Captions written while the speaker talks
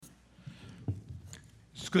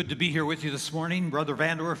Good to be here with you this morning. Brother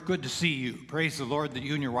Vandorf, good to see you. Praise the Lord that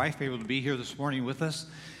you and your wife are able to be here this morning with us.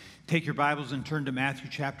 Take your Bibles and turn to Matthew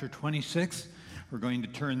chapter 26. We're going to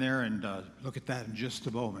turn there and look at that in just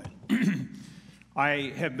a moment.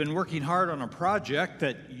 I have been working hard on a project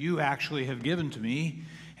that you actually have given to me,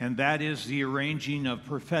 and that is the arranging of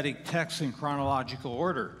prophetic texts in chronological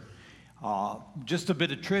order. Just a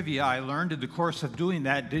bit of trivia I learned in the course of doing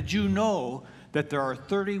that. Did you know that there are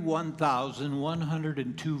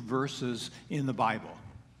 31,102 verses in the Bible?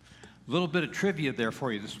 A little bit of trivia there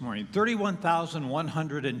for you this morning.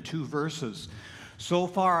 31,102 verses. So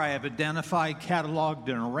far, I have identified, cataloged,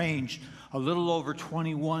 and arranged a little over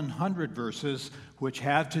 2,100 verses which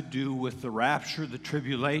have to do with the rapture, the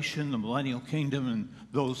tribulation, the millennial kingdom, and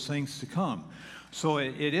those things to come. So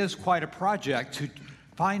it is quite a project to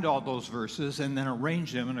find all those verses and then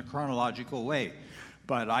arrange them in a chronological way.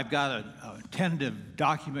 But I've got a tentative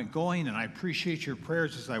document going, and I appreciate your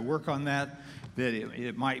prayers as I work on that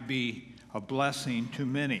it might be a blessing to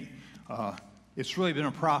many. It's really been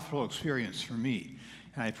a profitable experience for me,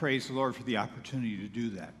 and I praise the Lord for the opportunity to do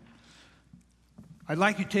that. I'd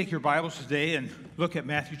like you to take your Bibles today and look at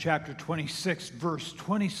Matthew chapter 26, verse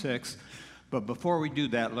 26. But before we do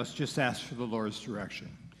that, let's just ask for the Lord's direction.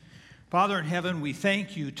 Father in heaven, we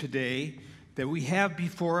thank you today that we have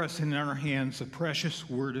before us and in our hands the precious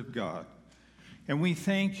Word of God. And we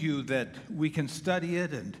thank you that we can study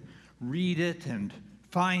it and read it and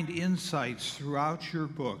find insights throughout your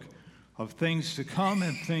book of things to come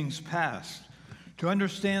and things past, to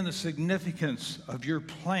understand the significance of your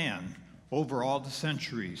plan over all the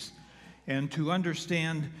centuries, and to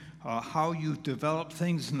understand how you've developed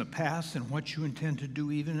things in the past and what you intend to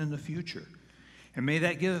do even in the future. And may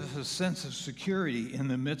that give us a sense of security in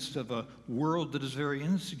the midst of a world that is very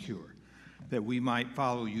insecure, that we might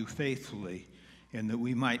follow you faithfully and that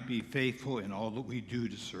we might be faithful in all that we do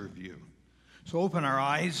to serve you. So open our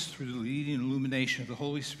eyes through the leading and illumination of the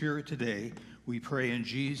Holy Spirit today. We pray in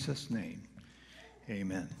Jesus' name.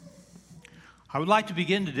 Amen. I would like to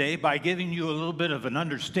begin today by giving you a little bit of an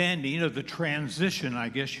understanding of the transition, I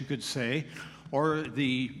guess you could say, or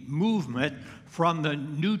the movement from the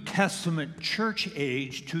New Testament church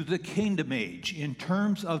age to the kingdom age in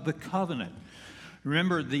terms of the covenant.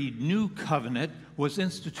 Remember, the new covenant was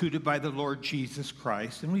instituted by the Lord Jesus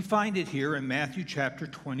Christ, and we find it here in Matthew chapter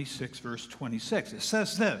 26, verse 26. It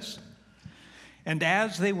says this, "And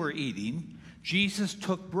as they were eating, Jesus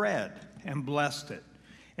took bread and blessed it,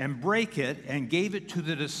 and brake it, and gave it to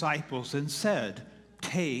the disciples, and said,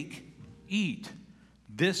 'Take, eat.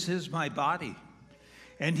 This is my body.'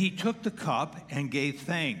 And he took the cup and gave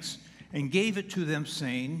thanks, and gave it to them,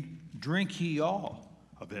 saying, 'Drink ye all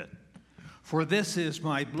of it. For this is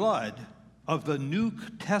my blood of the New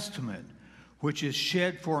Testament, which is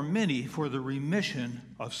shed for many for the remission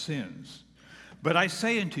of sins. But I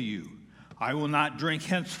say unto you, I will not drink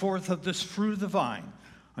henceforth of this fruit of the vine,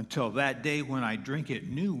 until that day when I drink it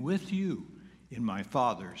new with you in my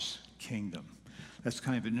Father's kingdom.'" That's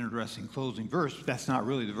kind of an interesting closing verse. That's not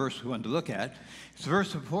really the verse we wanted to look at. It's the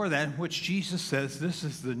verse before that in which Jesus says, "This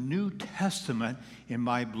is the New Testament in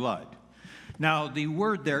my blood." Now, the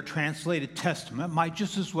word there, translated testament, might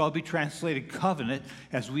just as well be translated covenant,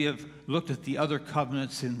 as we have looked at the other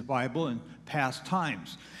covenants in the Bible in past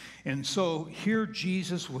times. And so here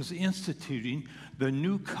Jesus was instituting the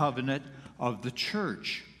new covenant of the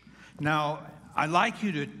church. Now, I'd like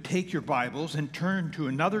you to take your Bibles and turn to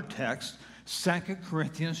another text, 2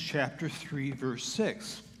 Corinthians chapter 3, verse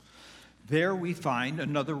 6. There we find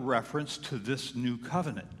another reference to this new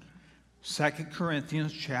covenant. 2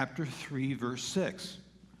 Corinthians chapter 3, verse 6.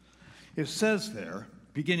 It says there,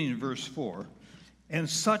 beginning in verse 4, "And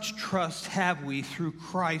such trust have we through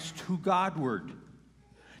Christ to Godward.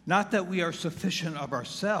 Not that we are sufficient of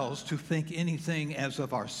ourselves to think anything as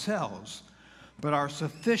of ourselves, but our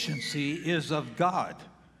sufficiency is of God."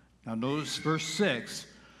 Now notice verse 6,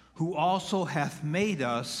 "Who also hath made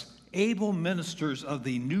us able ministers of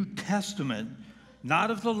the New Testament,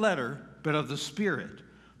 not of the letter, but of the Spirit.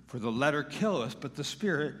 For the letter killeth, but the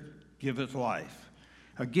Spirit giveth life."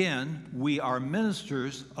 Again, we are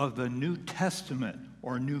ministers of the New Testament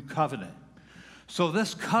or New Covenant. So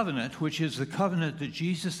this covenant, which is the covenant that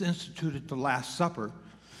Jesus instituted at the Last Supper,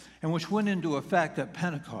 and which went into effect at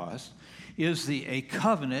Pentecost, is a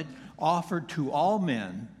covenant offered to all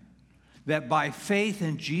men, that by faith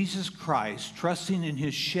in Jesus Christ, trusting in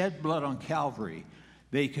his shed blood on Calvary,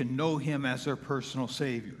 they can know him as their personal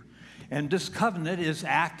Savior. And this covenant is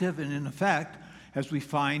active and in effect as we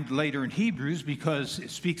find later in Hebrews, because it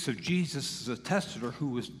speaks of Jesus as a testator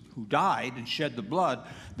who died and shed the blood,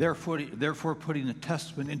 therefore putting the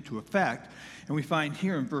testament into effect. And we find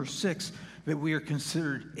here in verse 6 that we are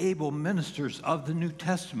considered able ministers of the New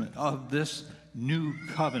Testament, of this new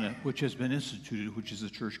covenant which has been instituted, which is the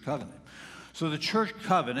church covenant. So the church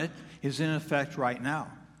covenant is in effect right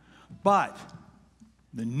now. But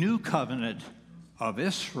the new covenant of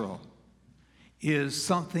Israel is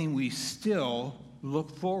something we still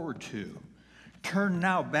look forward to. Turn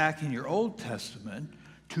now back in your Old Testament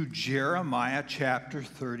to Jeremiah chapter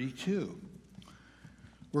 32.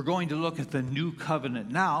 We're going to look at the new covenant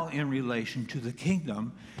now in relation to the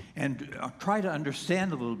kingdom, and try to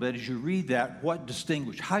understand a little bit as you read that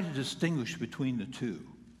how to distinguish between the two.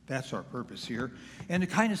 That's our purpose here. And to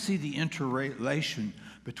kind of see the interrelation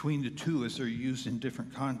between the two as they're used in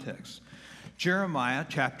different contexts. Jeremiah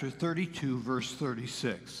chapter 32, verse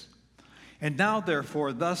 36. And now,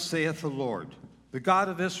 therefore, thus saith the Lord, the God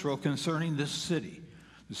of Israel, concerning this city,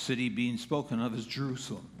 the city being spoken of as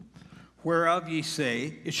Jerusalem, whereof ye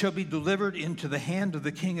say, it shall be delivered into the hand of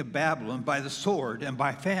the king of Babylon by the sword, and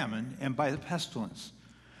by famine, and by the pestilence.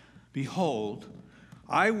 Behold,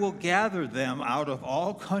 I will gather them out of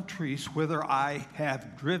all countries whither I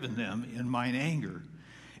have driven them in mine anger,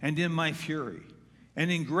 and in my fury,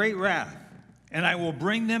 and in great wrath, and I will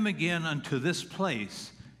bring them again unto this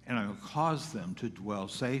place, and I will cause them to dwell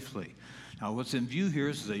safely. Now, what's in view here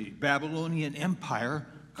is the Babylonian Empire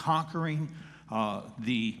conquering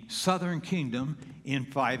the southern kingdom in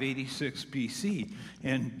 586 BC.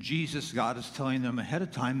 And Jesus, God is telling them ahead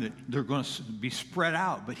of time that they're going to be spread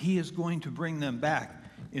out, but he is going to bring them back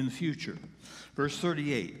in the future. Verse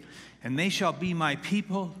 38, and they shall be my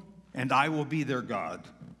people, and I will be their God.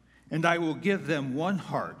 And I will give them one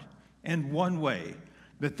heart and one way,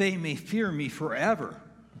 that they may fear me forever,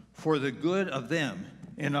 for the good of them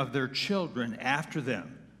and of their children after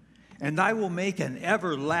them. And I will make an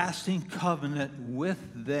everlasting covenant with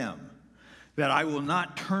them, that I will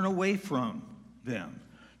not turn away from them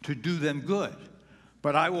to do them good,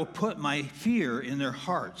 but I will put my fear in their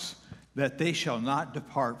hearts, that they shall not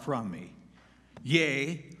depart from me.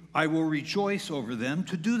 Yea, I will rejoice over them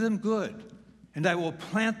to do them good, and I will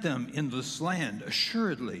plant them in this land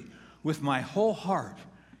assuredly with my whole heart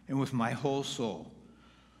and with my whole soul.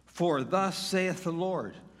 For thus saith the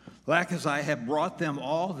Lord, like as I have brought them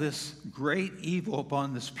all this great evil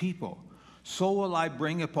upon this people, so will I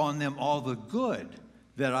bring upon them all the good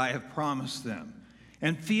that I have promised them.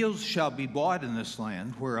 And fields shall be bought in this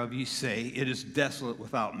land, whereof ye say, it is desolate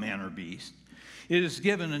without man or beast. It is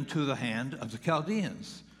given into the hand of the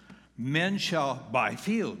Chaldeans. Men shall buy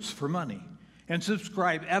fields for money, and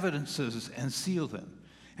subscribe evidences and seal them,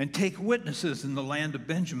 and take witnesses in the land of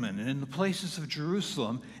Benjamin, and in the places of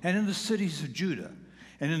Jerusalem, and in the cities of Judah,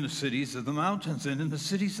 and in the cities of the mountains, and in the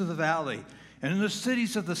cities of the valley, and in the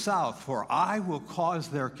cities of the south, for I will cause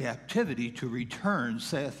their captivity to return,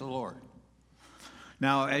 saith the Lord.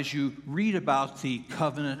 Now, as you read about the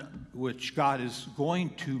covenant which God is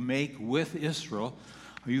going to make with Israel,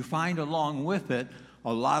 you find along with it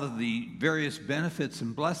a lot of the various benefits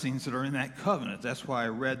and blessings that are in that covenant. That's why I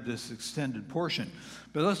read this extended portion.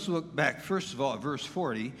 But let's look back, first of all, at verse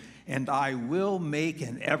 40. And I will make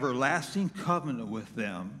an everlasting covenant with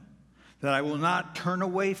them, that I will not turn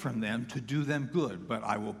away from them to do them good, but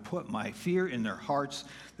I will put my fear in their hearts,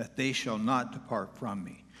 that they shall not depart from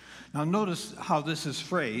me. Now notice how this is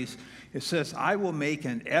phrased. It says, I will make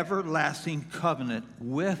an everlasting covenant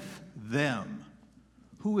with them.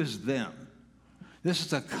 Who is them? This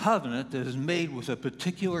is a covenant that is made with a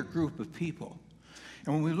particular group of people.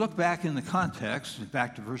 And when we look back in the context,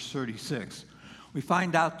 back to verse 36, we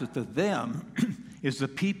find out that the them is the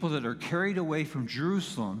people that are carried away from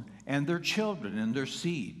Jerusalem and their children and their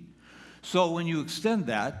seed. So when you extend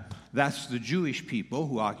that, that's the Jewish people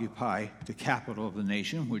who occupy the capital of the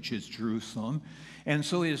nation, which is Jerusalem. And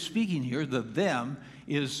so he is speaking here, the them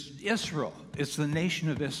is Israel. It's the nation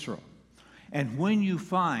of Israel. And when you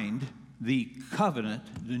find the covenant,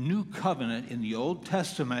 the new covenant in the Old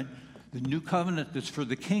Testament, the new covenant that's for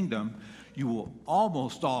the kingdom, you will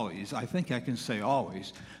almost always, I think I can say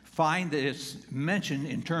always, find that it's mentioned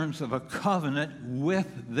in terms of a covenant with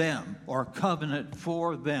them or a covenant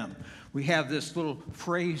for them. We have this little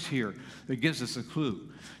phrase here that gives us a clue.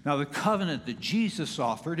 Now, the covenant that Jesus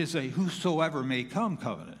offered is a whosoever may come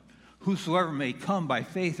covenant. Whosoever may come by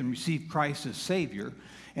faith and receive Christ as Savior,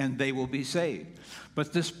 and they will be saved.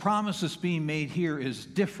 But this promise that's being made here is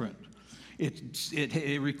different.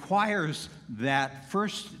 It requires that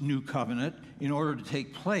first new covenant in order to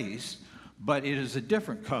take place, but it is a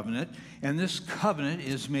different covenant, and this covenant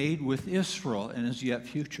is made with Israel and is yet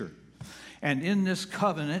future. And in this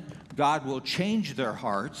covenant, God will change their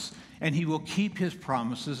hearts, and he will keep his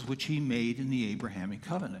promises which he made in the Abrahamic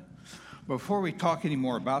covenant. Before we talk any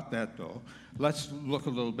more about that, though, let's look a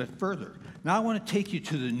little bit further. Now I want to take you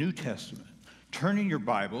to the New Testament. Turning your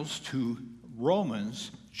Bibles to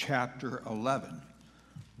Romans chapter 11.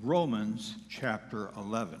 Romans chapter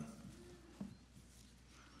 11.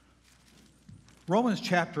 Romans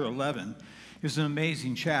chapter 11 is an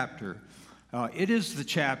amazing chapter. It is the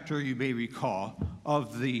chapter, you may recall,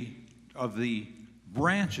 of the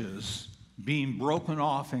branches being broken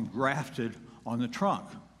off and grafted on the trunk.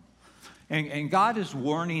 And God is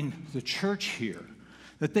warning the church here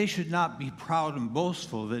that they should not be proud and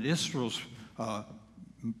boastful that Israel's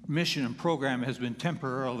mission and program has been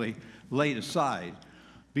temporarily laid aside,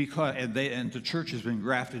 and the church has been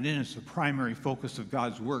grafted in. It's the primary focus of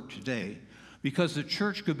God's work today, because the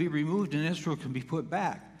church could be removed and Israel can be put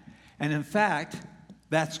back. And in fact,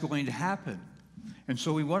 that's going to happen. And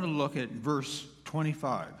so we want to look at verse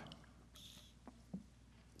 25.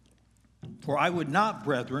 For I would not,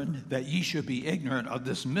 brethren, that ye should be ignorant of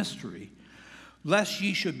this mystery, lest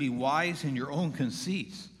ye should be wise in your own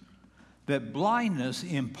conceits, that blindness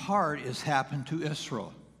in part is happened to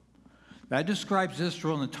Israel. That describes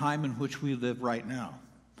Israel in the time in which we live right now.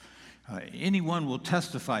 Anyone will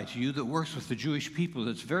testify to you that works with the Jewish people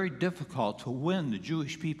that it's very difficult to win the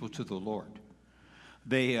Jewish people to the Lord.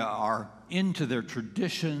 They are into their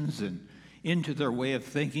traditions and into their way of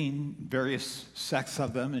thinking, various sects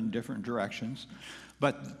of them in different directions.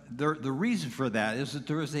 But the reason for that is that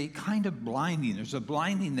there is a kind of blinding. There's a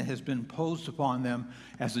blinding that has been imposed upon them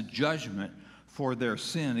as a judgment for their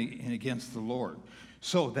sin against the Lord.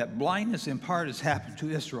 So that blindness in part has happened to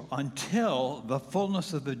Israel until the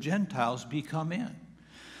fullness of the Gentiles be come in.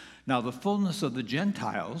 Now, the fullness of the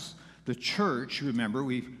Gentiles, the church, remember,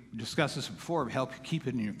 we've discussed this before to help you keep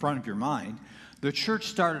it in front of your mind. The church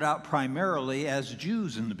started out primarily as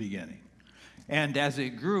Jews in the beginning. And as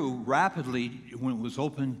it grew rapidly, when it was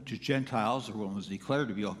open to Gentiles, or when it was declared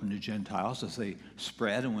to be open to Gentiles, as they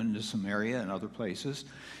spread and went into Samaria and other places,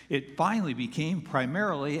 it finally became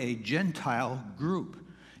primarily a Gentile group.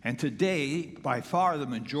 And today, by far, the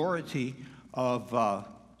majority of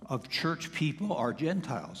church people are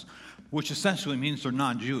Gentiles, which essentially means they're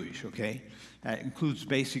non-Jewish, okay? That includes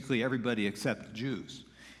basically everybody except the Jews.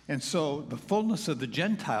 And so the fullness of the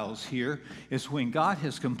Gentiles here is when God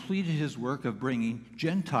has completed his work of bringing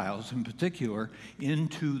Gentiles in particular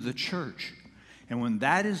into the church. And when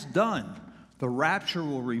that is done, the rapture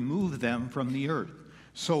will remove them from the earth.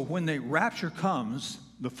 So when the rapture comes,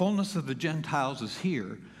 the fullness of the Gentiles is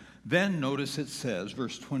here. Then notice it says,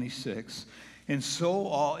 verse 26, and so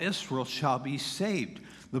all Israel shall be saved.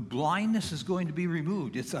 The blindness is going to be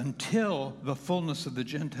removed. It's until the fullness of the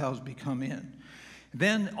Gentiles be come in.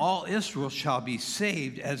 Then all Israel shall be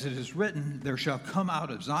saved, as it is written, there shall come out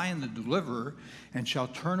of Zion the deliverer, and shall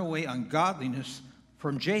turn away ungodliness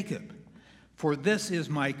from Jacob. For this is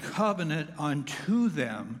my covenant unto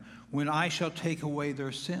them, when I shall take away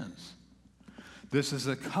their sins. This is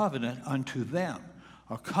a covenant unto them,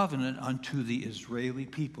 a covenant unto the Israeli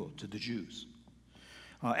people, to the Jews.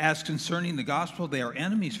 As concerning the gospel, they are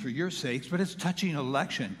enemies for your sakes, but as touching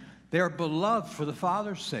election, they are beloved for the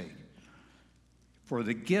Father's sake. For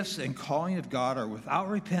the gifts and calling of God are without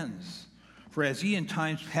repentance. For as ye in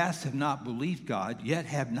times past have not believed God, yet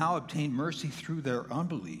have now obtained mercy through their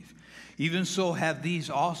unbelief, even so have these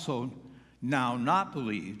also now not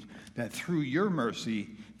believed, that through your mercy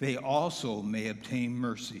they also may obtain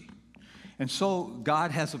mercy. And so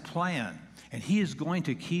God has a plan, and he is going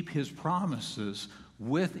to keep his promises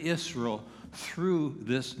with Israel through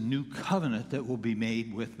this new covenant that will be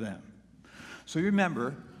made with them. So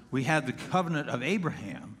remember, we had the covenant of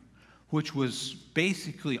Abraham, which was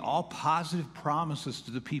basically all positive promises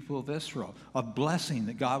to the people of Israel, a blessing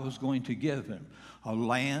that God was going to give them, a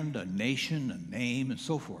land, a nation, a name, and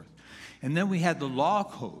so forth. And then we had the law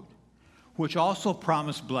code, which also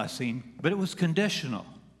promised blessing, but it was conditional.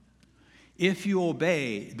 If you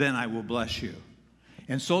obey, then I will bless you.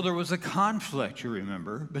 And so there was a conflict, you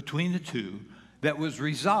remember, between the two that was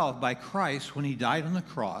resolved by Christ when he died on the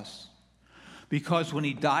cross. Because when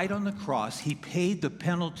he died on the cross, he paid the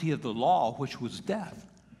penalty of the law, which was death,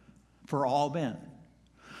 for all men.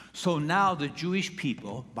 So now the Jewish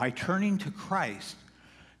people, by turning to Christ,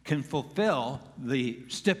 can fulfill the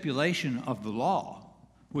stipulation of the law,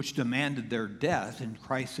 which demanded their death, and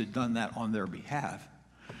Christ had done that on their behalf.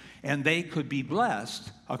 And they could be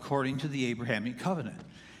blessed according to the Abrahamic covenant.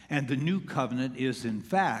 And the new covenant is, in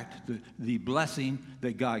fact, the blessing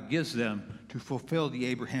that God gives them to fulfill the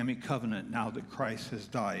Abrahamic covenant now that Christ has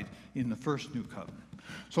died in the first new covenant.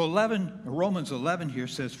 So Romans 11 here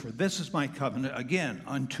says, "For this is my covenant, again,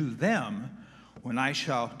 unto them, when I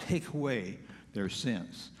shall take away their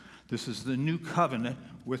sins." This is the new covenant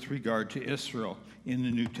with regard to Israel in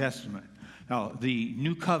the New Testament. Now, the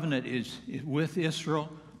new covenant is with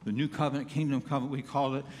Israel. The new covenant, kingdom covenant, we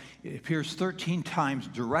call it. It appears 13 times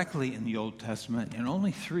directly in the Old Testament and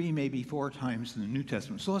only 3, maybe 4 times in the New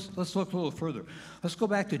Testament. So let's look a little further. Let's go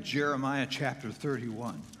back to Jeremiah chapter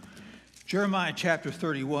 31. Jeremiah chapter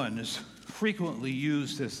 31 is frequently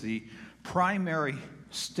used as the primary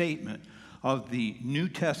statement of the New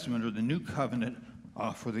Testament or the new covenant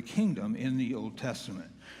for the kingdom in the Old Testament.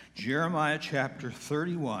 Jeremiah chapter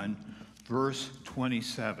 31, verse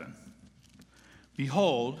 27.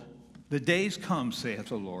 "Behold, the days come, saith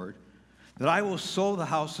the Lord, that I will sow the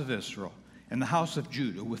house of Israel and the house of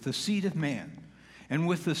Judah with the seed of man and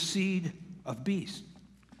with the seed of beast."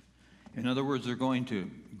 In other words, they're going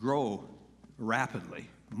to grow rapidly,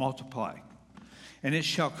 multiply. "And it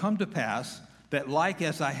shall come to pass that like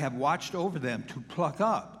as I have watched over them to pluck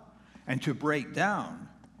up and to break down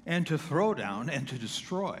and to throw down and to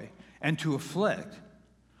destroy and to afflict,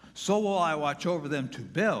 so will I watch over them to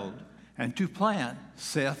build and to plant,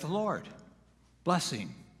 saith the Lord."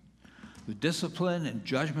 Blessing. The discipline and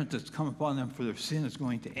judgment that's come upon them for their sin is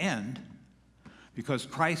going to end because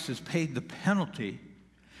Christ has paid the penalty,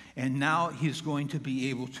 and now he's going to be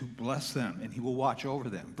able to bless them, and he will watch over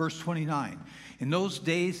them. Verse 29, "In those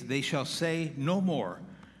days they shall say no more,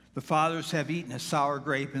 the fathers have eaten a sour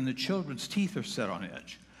grape, and the children's teeth are set on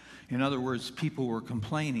edge." In other words, people were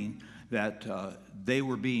complaining that they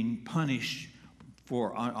were being punished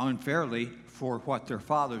unfairly for what their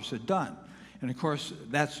fathers had done. And of course,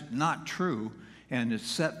 that's not true, and it's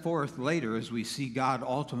set forth later as we see God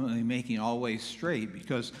ultimately making all ways straight,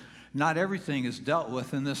 because not everything is dealt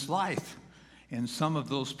with in this life. And some of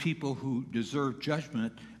those people who deserve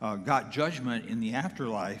judgment got judgment in the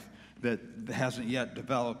afterlife that hasn't yet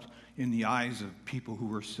developed in the eyes of people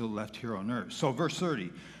who are still left here on earth. So verse 30,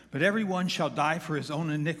 "But every one shall die for his own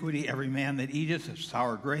iniquity. Every man that eateth a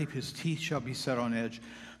sour grape, his teeth shall be set on edge.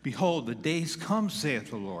 Behold, the days come, saith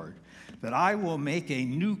the Lord, that I will make a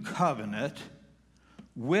new covenant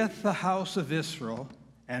with the house of Israel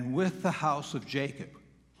and with the house of Jacob."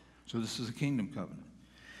 So this is a kingdom covenant.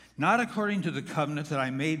 "Not according to the covenant that I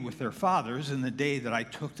made with their fathers in the day that I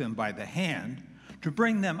took them by the hand to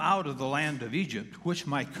bring them out of the land of Egypt, which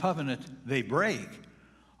my covenant they break,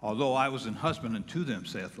 although I was an husband unto them,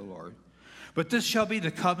 saith the Lord. But this shall be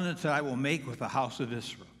the covenant that I will make with the house of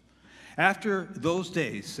Israel. After those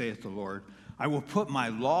days, saith the Lord, I will put my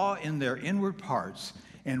law in their inward parts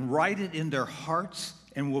and write it in their hearts,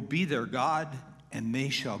 and will be their God, and they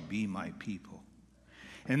shall be my people.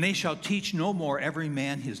 And they shall teach no more every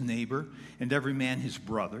man his neighbor and every man his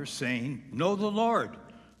brother, saying, Know the Lord,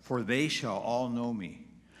 for they shall all know me,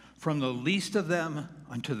 from the least of them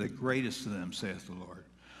unto the greatest of them, saith the Lord.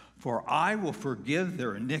 For I will forgive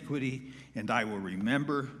their iniquity, and I will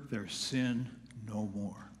remember their sin no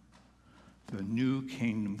more." The new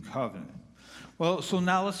kingdom covenant. Well, so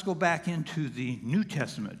now let's go back into the New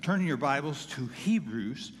Testament. Turn in your Bibles to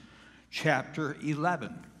Hebrews chapter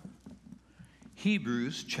 11.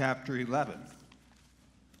 Hebrews chapter 11.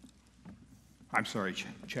 I'm sorry,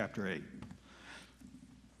 chapter 8.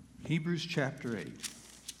 Hebrews chapter 8.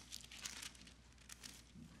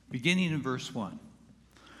 Beginning in verse 1.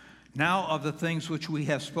 "Now of the things which we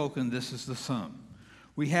have spoken, this is the sum.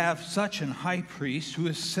 We have such an high priest who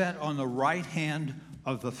is set on the right hand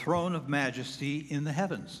of the throne of majesty in the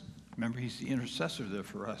heavens." Remember, he's the intercessor there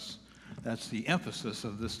for us. That's the emphasis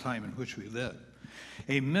of this time in which we live.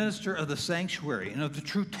 "A minister of the sanctuary and of the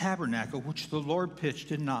true tabernacle, which the Lord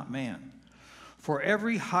pitched and not man. For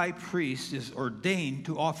every high priest is ordained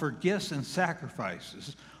to offer gifts and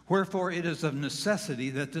sacrifices, wherefore it is of necessity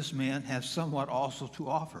that this man have somewhat also to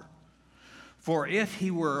offer. For if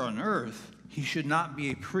he were on earth, he should not be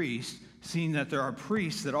a priest, seeing that there are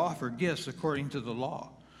priests that offer gifts according to the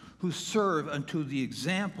law, who serve unto the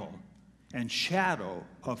example and shadow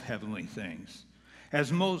of heavenly things.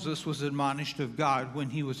 As Moses was admonished of God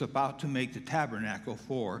when he was about to make the tabernacle,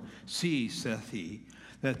 for, See, saith he,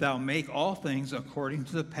 that thou make all things according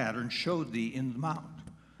to the pattern showed thee in the mount.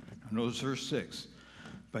 Now notice verse 6.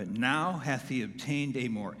 But now hath he obtained a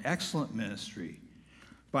more excellent ministry,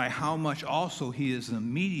 by how much also he is the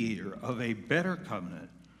mediator of a better covenant,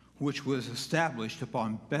 which was established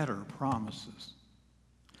upon better promises.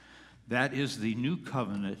 That is the new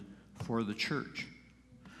covenant for the church.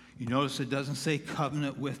 You notice it doesn't say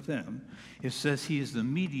covenant with them. It says he is the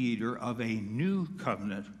mediator of a new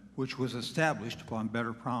covenant, which was established upon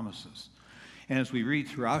better promises. And as we read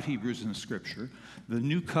throughout Hebrews in the Scripture, the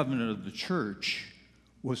new covenant of the church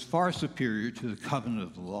was far superior to the covenant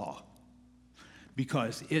of the law,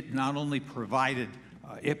 because it not only provided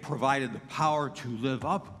the power to live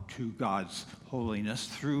up to God's holiness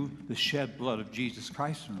through the shed blood of Jesus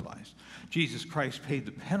Christ in our lives. Jesus Christ paid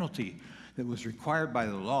the penalty that was required by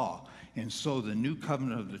the law, and so the new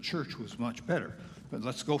covenant of the church was much better. But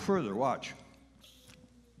let's go further, watch.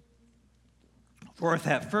 For if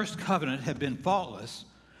that first covenant had been faultless,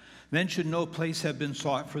 then should no place have been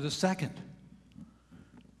sought for the second.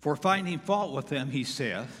 For finding fault with them, he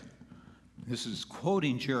saith, this is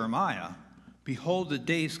quoting Jeremiah, behold, the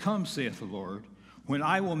days come, saith the Lord, when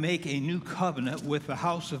I will make a new covenant with the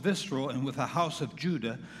house of Israel and with the house of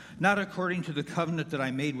Judah, not according to the covenant that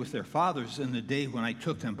I made with their fathers in the day when I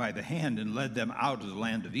took them by the hand and led them out of the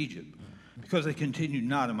land of Egypt, because they continued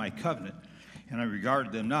not in my covenant, and I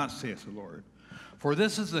regarded them not, saith the Lord. For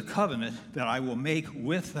this is the covenant that I will make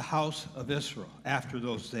with the house of Israel after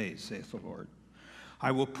those days, saith the Lord.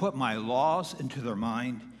 I will put my laws into their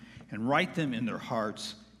mind and write them in their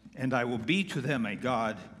hearts, and I will be to them a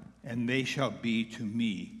God, and they shall be to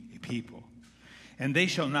me a people. And they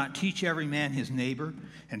shall not teach every man his neighbor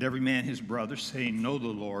and every man his brother, saying, Know the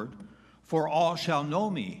Lord, for all shall know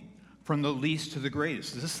me, from the least to the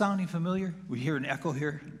greatest. Is this sounding familiar? We hear an echo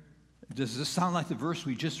here. Does this sound like the verse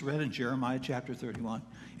we just read in Jeremiah chapter 31?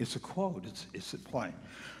 It's a quote. It's applying.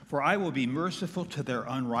 For I will be merciful to their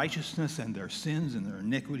unrighteousness and their sins and their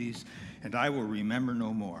iniquities, and I will remember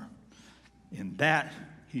no more. In that,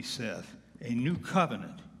 he saith, a new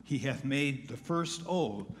covenant he hath made the first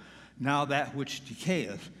old. Now that which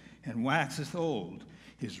decayeth and waxeth old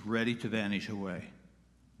is ready to vanish away.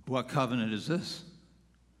 What covenant is this?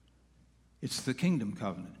 It's the kingdom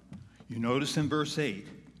covenant. You notice in verse 8,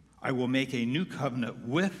 I will make a new covenant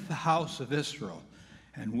with the house of Israel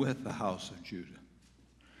and with the house of Judah.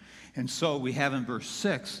 And so we have in verse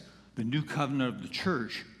 6 the new covenant of the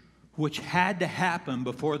church, which had to happen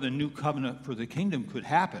before the new covenant for the kingdom could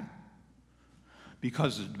happen,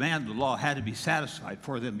 because the demand of the law had to be satisfied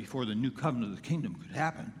for them before the new covenant of the kingdom could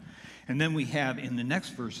happen. And then we have in the next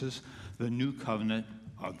verses the new covenant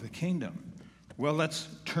of the kingdom. Well, let's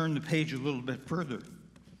turn the page a little bit further.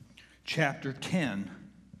 Chapter 10.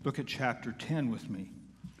 Look at chapter 10 with me.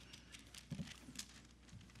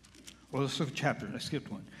 Well, let's look at chapter, I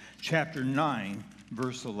skipped one. Chapter 9,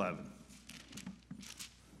 verse 11.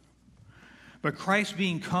 But Christ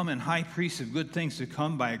being come and high priest of good things to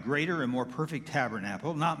come by a greater and more perfect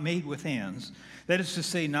tabernacle, not made with hands, that is to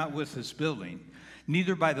say, not with this building,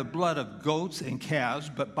 neither by the blood of goats and calves,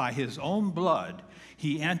 but by his own blood,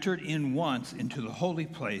 he entered in once into the holy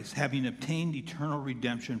place, having obtained eternal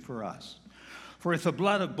redemption for us. For if the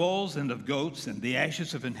blood of bulls and of goats and the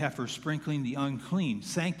ashes of an heifer sprinkling the unclean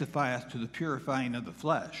sanctifieth to the purifying of the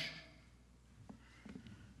flesh.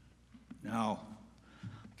 Now,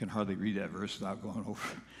 I can hardly read that verse without going over.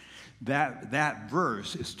 That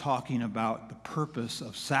verse is talking about the purpose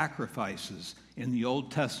of sacrifices in the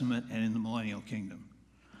Old Testament and in the millennial kingdom.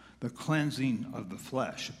 The cleansing of the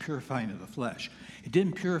flesh, the purifying of the flesh. It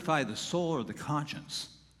didn't purify the soul or the conscience,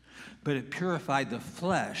 but it purified the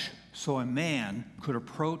flesh so a man could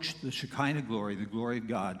approach the Shekinah glory, the glory of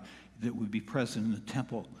God, that would be present in the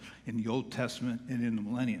temple in the Old Testament and in the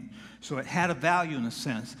millennium. So it had a value in a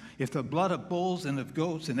sense. If the blood of bulls and of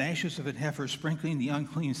goats and ashes of an heifer sprinkling the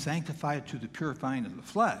unclean sanctified to the purifying of the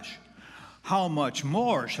flesh, how much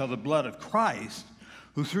more shall the blood of Christ,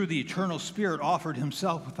 who through the eternal Spirit offered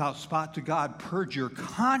himself without spot to God, purge your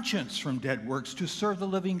conscience from dead works to serve the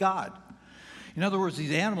living God? In other words,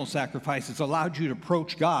 these animal sacrifices allowed you to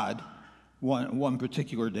approach God one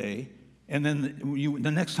particular day, and then the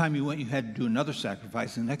next time you went, you had to do another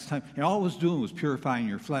sacrifice, and the next time, and all it was doing was purifying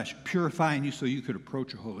your flesh, purifying you so you could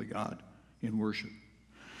approach a holy God in worship.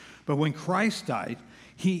 But when Christ died,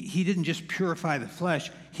 he didn't just purify the flesh,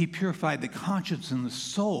 he purified the conscience and the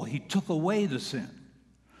soul. He took away the sin.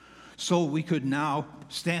 So we could now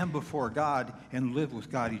stand before God and live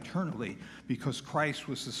with God eternally because Christ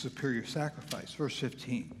was the superior sacrifice. Verse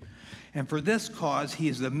 15. And for this cause he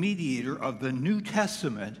is the mediator of the New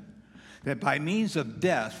Testament, that by means of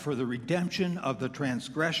death for the redemption of the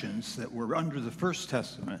transgressions that were under the First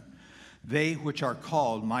Testament, they which are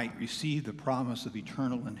called might receive the promise of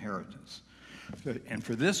eternal inheritance. And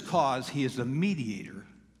for this cause he is the mediator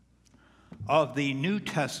of the New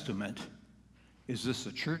Testament. Is this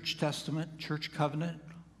a church testament, church covenant,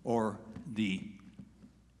 or the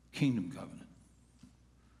kingdom covenant?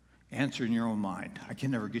 Answer in your own mind. I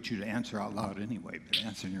can never get you to answer out loud anyway, but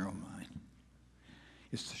answer in your own mind.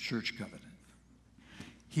 It's the church covenant.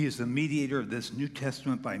 He is the mediator of this New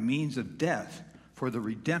Testament by means of death for the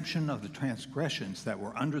redemption of the transgressions that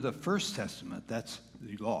were under the first testament, that's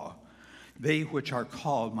the law. They which are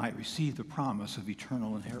called might receive the promise of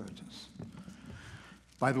eternal inheritance.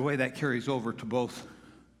 By the way, that carries over to both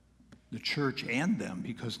the church and them,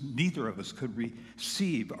 because neither of us could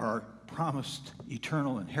receive our promised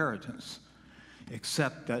eternal inheritance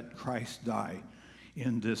except that Christ died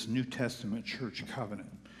in this New Testament church covenant.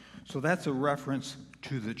 So that's a reference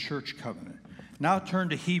to the church covenant. Now turn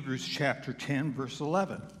to Hebrews chapter 10, verse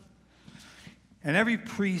 11. And every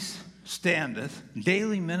priest standeth,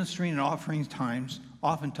 daily ministering and offering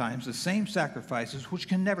oftentimes the same sacrifices which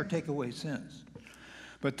can never take away sins.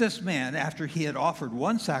 But this man, after he had offered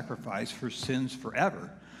one sacrifice for sins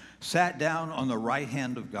forever, sat down on the right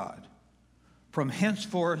hand of God. From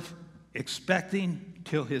henceforth, expecting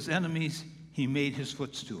till his enemies he made his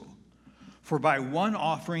footstool. For by one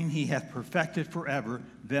offering he hath perfected forever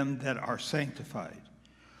them that are sanctified.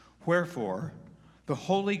 Wherefore, the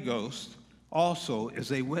Holy Ghost also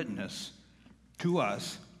is a witness to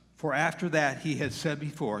us. For after that he had said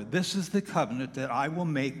before, This is the covenant that I will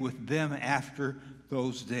make with them after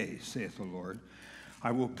those days, saith the Lord.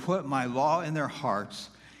 I will put my law in their hearts,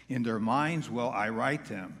 in their minds will I write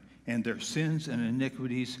them, and their sins and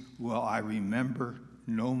iniquities will I remember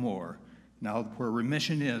no more. Now where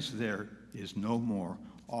remission is, there is no more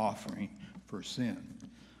offering for sin.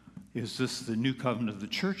 Is this the new covenant of the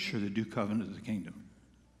church or the new covenant of the kingdom?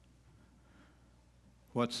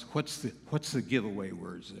 What's the giveaway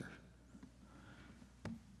words there?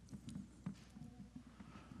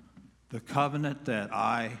 The covenant that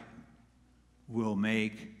I will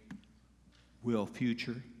make will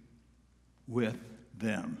future with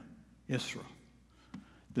them, Israel.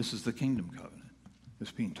 This is the kingdom covenant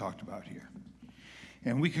that's being talked about here.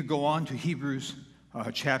 And we could go on to Hebrews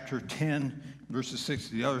chapter 10, verses 6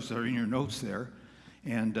 to the others that are in your notes there.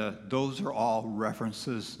 And those are all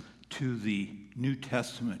references to the New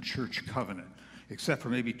Testament church covenant, except for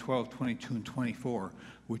maybe 12, 22, and 24,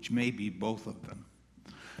 which may be both of them.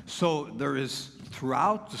 So there is,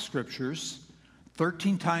 throughout the scriptures,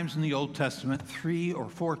 13 times in the Old Testament, 3 or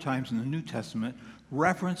 4 times in the New Testament,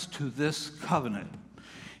 reference to this covenant.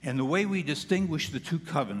 And the way we distinguish the two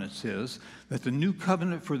covenants is that the new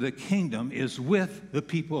covenant for the kingdom is with the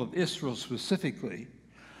people of Israel specifically,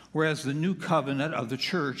 whereas the new covenant of the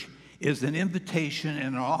church is an invitation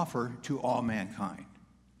and an offer to all mankind.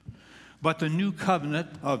 But the new covenant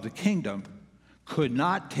of the kingdom could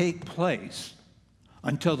not take place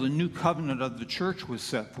until the new covenant of the church was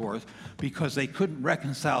set forth, because they couldn't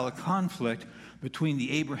reconcile a conflict between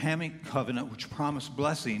the Abrahamic covenant, which promised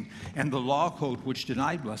blessing, and the law code, which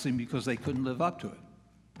denied blessing, because they couldn't live up to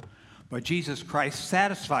it. But Jesus Christ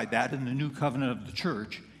satisfied that in the new covenant of the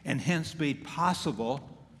church, and hence made possible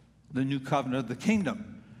the new covenant of the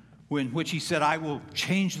kingdom, in which he said, I will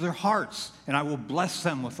change their hearts, and I will bless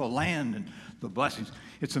them with the land and the blessings.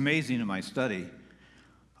 It's amazing in my study.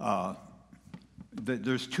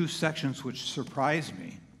 There's 2 sections which surprise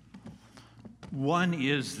me. One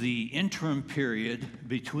is the interim period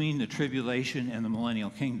between the tribulation and the millennial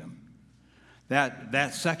kingdom.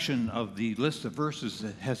 That section of the list of verses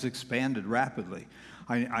has expanded rapidly.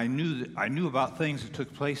 I knew about things that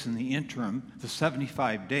took place in the interim, the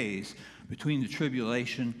 75 days between the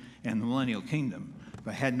tribulation and the millennial kingdom,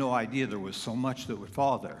 but I had no idea there was so much that would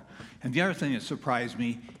fall there. And the other thing that surprised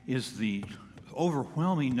me is the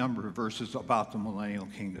overwhelming number of verses about the millennial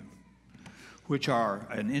kingdom, which are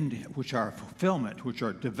a fulfillment, which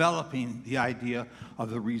are developing the idea of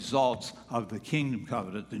the results of the kingdom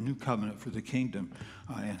covenant, the new covenant for the kingdom,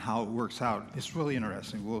 and how it works out. It's really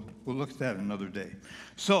interesting. We'll look at that another day.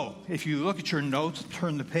 So if you look at your notes,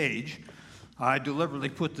 turn the page. I deliberately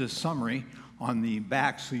put this summary on the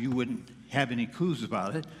back so you wouldn't have any clues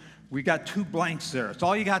about it. We got 2 blanks there. It's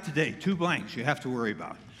all you got today, 2 blanks you have to worry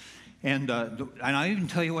about. And I'll even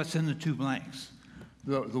tell you what's in the 2 blanks.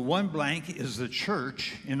 The one blank is the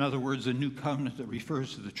church, in other words, a new covenant that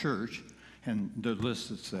refers to the church, and the list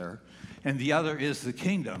that's there. And the other is the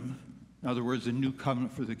kingdom, in other words, a new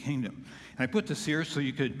covenant for the kingdom. And I put this here so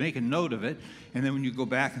you could make a note of it, and then when you go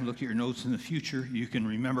back and look at your notes in the future, you can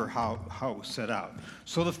remember how it was set out.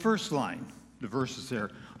 So the first line, the verses there,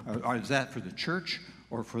 is that for the church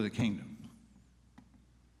or for the kingdom?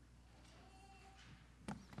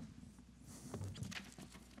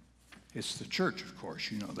 It's the church, of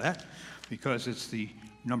course, you know that, because it's the,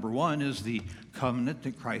 number 1 is the covenant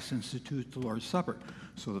that Christ instituted, the Lord's Supper.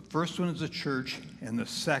 So the first one is the church, and the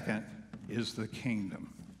second is the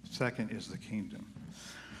kingdom. second is the kingdom.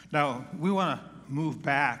 Now, we want to move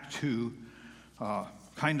back to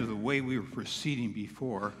kind of the way we were proceeding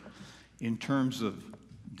before in terms of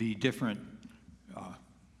the different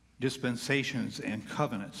dispensations and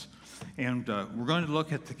covenants. And we're going to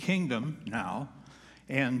look at the kingdom now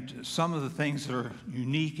and some of the things that are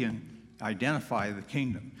unique and identify the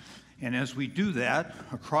kingdom. And as we do that,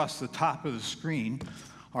 across the top of the screen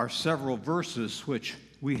are several verses which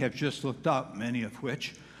we have just looked up, many of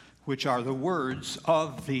which are the words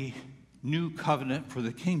of the new covenant for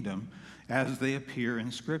the kingdom as they appear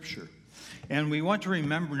in Scripture. And we want to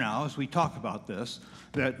remember now, as we talk about this,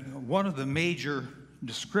 that one of the major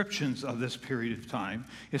descriptions of this period of time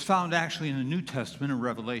is found actually in the New Testament in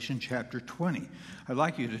Revelation chapter 20. I'd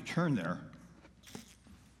like you to turn there.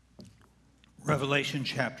 Revelation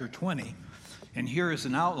chapter 20. And here is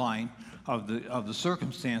an outline of the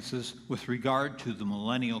circumstances with regard to the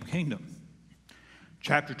millennial kingdom.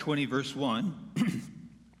 Chapter 20, verse 1.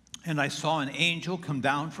 And I saw an angel come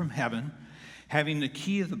down from heaven, having the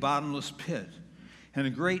key of the bottomless pit, and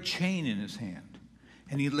a great chain in his hand.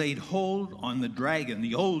 And he laid hold on the dragon,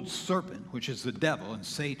 the old serpent, which is the devil and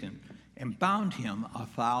Satan, and bound him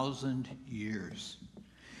 1,000 years,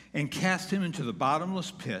 and cast him into the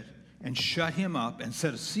bottomless pit, and shut him up, and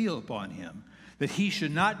set a seal upon him, that he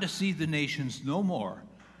should not deceive the nations no more,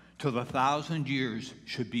 till the 1,000 years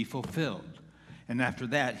should be fulfilled. And after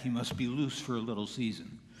that, he must be loose for a little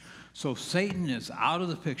season. So Satan is out of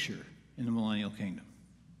the picture in the millennial kingdom.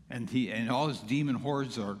 And all his demon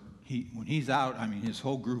hordes are, when he's out, I mean, his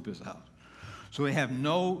whole group is out. So we have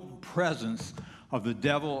no presence of the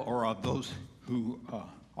devil or of those who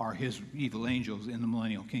are his evil angels in the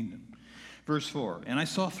millennial kingdom. Verse 4, and I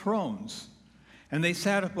saw thrones, and they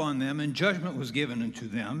sat upon them, and judgment was given unto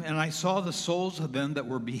them. And I saw the souls of them that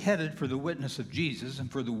were beheaded for the witness of Jesus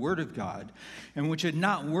and for the word of God, and which had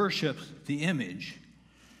not worshipped the image,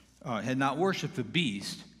 had not worshipped the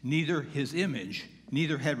beast, neither his image,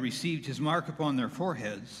 neither had received his mark upon their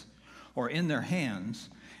foreheads or in their hands,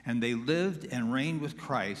 and they lived and reigned with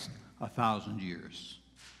Christ 1,000 years.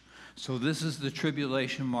 So this is the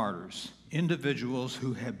tribulation martyrs, individuals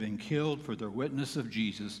who have been killed for their witness of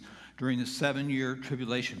Jesus during the 7-year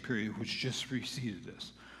tribulation period which just preceded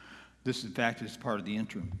this. This, in fact, is part of the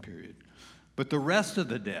interim period. But the rest of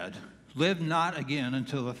the dead lived not again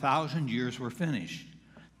until the 1,000 years were finished.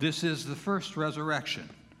 This is the first resurrection.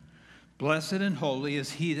 Blessed and holy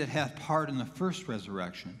is he that hath part in the first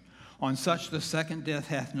resurrection. On such the second death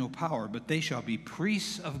hath no power, but they shall be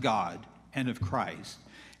priests of God and of Christ,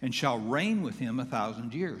 and shall reign with him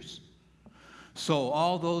 1,000 years. So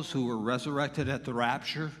all those who were resurrected at the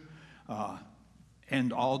rapture,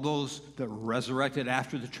 and all those that were resurrected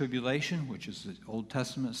after the tribulation, which is the Old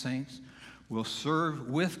Testament saints, will serve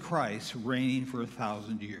with Christ, reigning for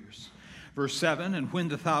 1,000 years. Verse 7, and when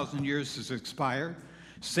the 1,000 years is expired,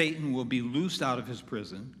 Satan will be loosed out of his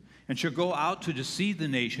prison, and shall go out to deceive the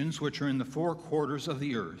nations which are in the four quarters of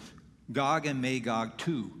the earth, Gog and Magog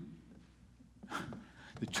too.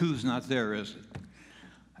 The two's not there, is it?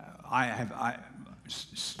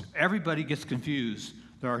 Everybody gets confused.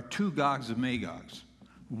 There are two Gogs and Magogs.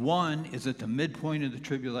 One is at the midpoint of the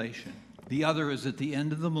tribulation. The other is at the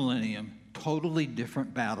end of the millennium, totally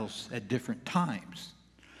different battles at different times.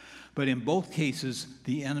 But in both cases,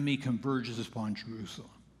 the enemy converges upon Jerusalem.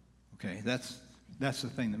 Okay, that's the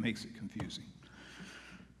thing that makes it confusing.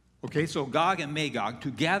 Okay, so Gog and Magog,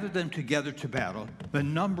 to gather them together to battle, the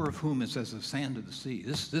number of whom is as the sand of the sea.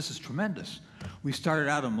 This is tremendous. We started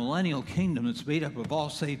out a millennial kingdom that's made up of all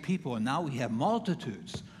saved people, and now we have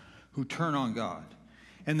multitudes who turn on God.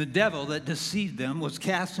 And the devil that deceived them was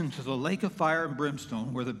cast into the lake of fire and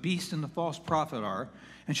brimstone, where the beast and the false prophet are,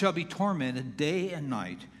 and shall be tormented day and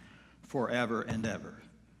night forever and ever.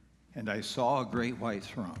 And I saw a great white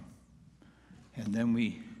throne. And then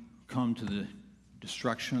we come to the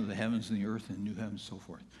destruction of the heavens and the earth and new heavens and so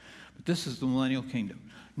forth. But this is the millennial kingdom.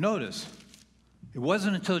 Notice, it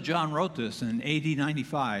wasn't until John wrote this in AD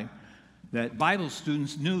 95 that Bible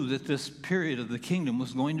students knew that this period of the kingdom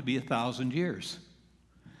was going to be 1,000 years.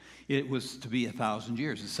 It was to be 1,000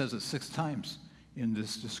 years. It says it 6 times in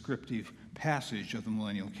this descriptive passage of the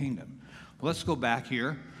millennial kingdom. Well, let's go back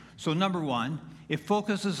here. So number 1, it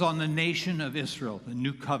focuses on the nation of Israel, the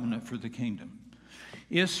new covenant for the kingdom.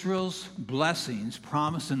 Israel's blessings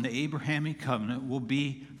promised in the Abrahamic covenant will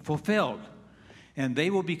be fulfilled, and they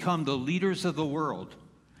will become the leaders of the world,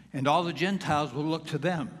 and all the Gentiles will look to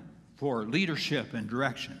them for leadership and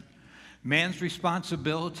direction. Man's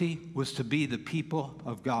responsibility was to be the people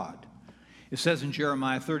of God. It says in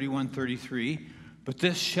Jeremiah 31:33, but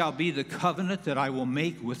this shall be the covenant that I will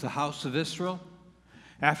make with the house of Israel.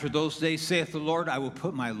 After those days, saith the Lord, I will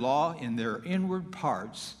put my law in their inward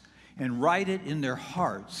parts and write it in their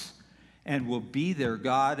hearts, and will be their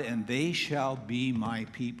God, and they shall be my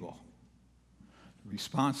people. The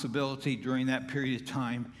responsibility during that period of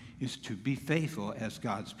time is to be faithful as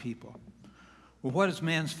God's people. Well, what is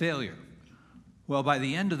man's failure? Well, by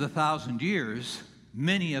the end of the 1,000 years,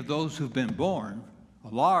 many of those who've been born,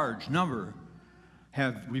 a large number,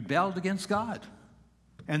 have rebelled against God,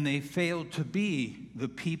 and they failed to be the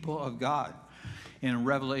people of God. In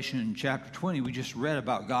Revelation chapter 20, we just read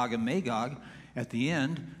about Gog and Magog. At the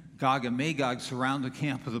end, Gog and Magog surround the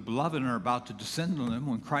camp of the beloved and are about to descend on them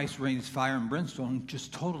when Christ rains fire and brimstone,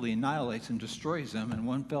 just totally annihilates and destroys them in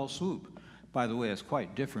one fell swoop. By the way, it's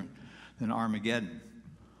quite different than Armageddon.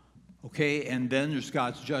 Okay, and then there's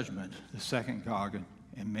God's judgment, the second Gog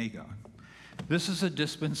and Magog. This is a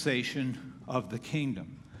dispensation of the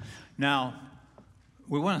kingdom. Now,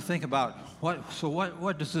 we want to think about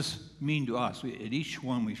what does this mean to us? At each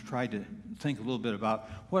one, we've tried to think a little bit about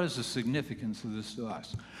what is the significance of this to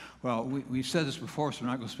us. Well, we've said this before, so we're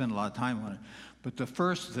not going to spend a lot of time on it. But the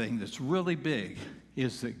first thing that's really big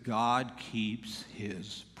is that God keeps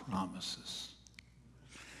his promises.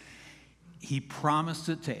 He promised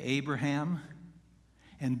it to Abraham,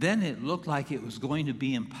 and then it looked like it was going to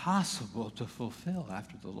be impossible to fulfill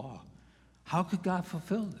after the law. How could God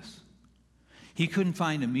fulfill this? He couldn't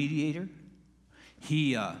find a mediator.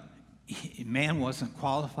 Man wasn't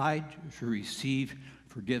qualified to receive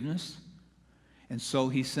forgiveness. And so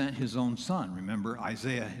he sent his own son. Remember,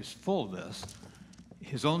 Isaiah is full of this.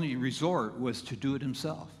 His only resort was to do it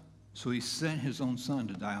himself. So he sent his own son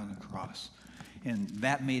to die on the cross. And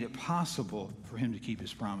that made it possible for him to keep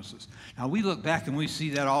his promises. Now, we look back and we see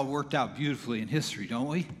that all worked out beautifully in history, don't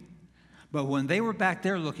we? But when they were back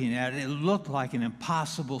there looking at it, it looked like an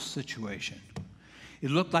impossible situation. It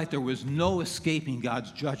looked like there was no escaping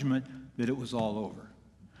God's judgment, that it was all over.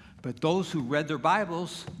 But those who read their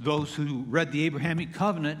Bibles, those who read the Abrahamic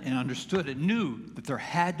covenant and understood it, knew that there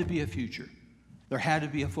had to be a future. There had to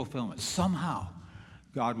be a fulfillment. Somehow,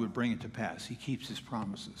 God would bring it to pass. He keeps his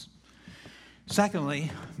promises.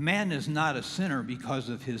 Secondly, man is not a sinner because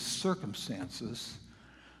of his circumstances,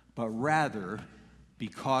 but rather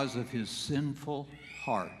because of his sinful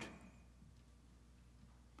heart.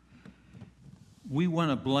 We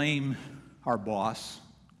want to blame our boss,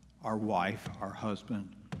 our wife, our husband,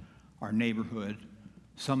 our neighborhood,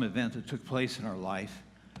 some event that took place in our life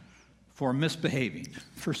for misbehaving,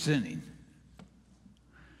 for sinning.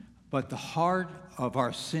 But the heart of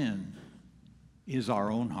our sin is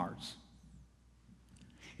our own hearts.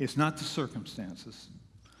 It's not the circumstances.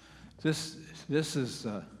 This is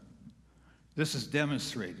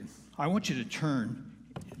demonstrated. I want you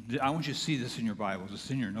to see this in your Bibles. It's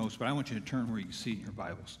in your notes, but I want you to turn where you can see it in your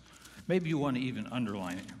Bibles. Maybe you want to even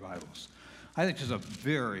underline it in your Bibles. I think this is a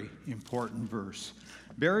very important verse.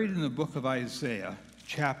 Buried in the book of Isaiah,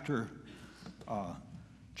 chapter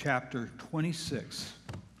 26.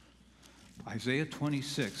 Isaiah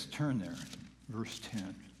 26, turn there, verse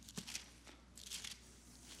 10.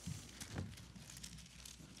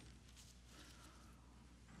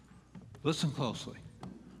 Listen closely.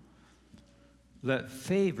 Let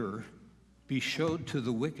favor be showed to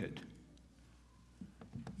the wicked,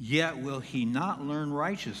 yet will he not learn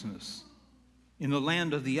righteousness. In the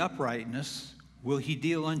land of the uprightness will he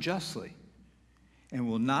deal unjustly, and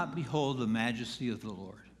will not behold the majesty of the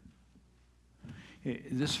Lord.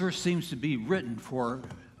 This verse seems to be written for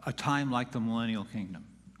a time like the millennial kingdom.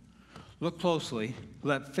 Look closely.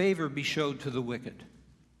 Let favor be showed to the wicked.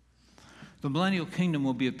 The millennial kingdom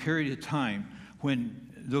will be a period of time when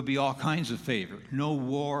there'll be all kinds of favor. No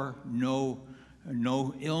war, no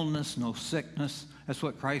illness, no sickness. That's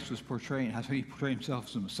what Christ was portraying. That's how he portrayed himself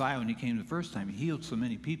as the Messiah when he came the first time. He healed so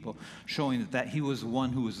many people, showing that he was the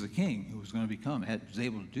one who was the king, who was going to become, was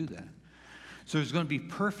able to do that. So there's going to be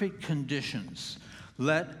perfect conditions.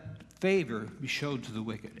 Let favor be showed to the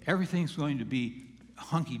wicked. Everything's going to be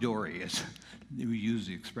hunky-dory, as we use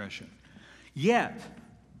the expression. Yet,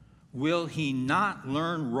 will he not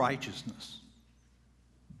learn righteousness?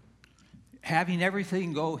 Having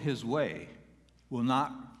everything go his way will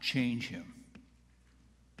not change him.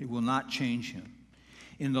 It will not change him.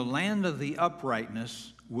 In the land of the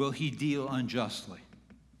uprightness will he deal unjustly.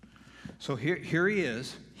 So here he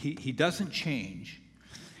is. He doesn't change.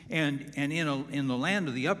 And in the land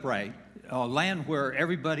of the upright, a land where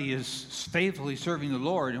everybody is faithfully serving the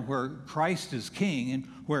Lord and where Christ is king and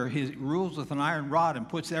where he rules with an iron rod and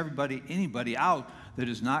puts anybody out that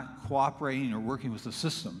is not cooperating or working with the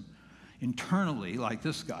system. Internally, like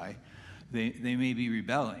this guy, they may be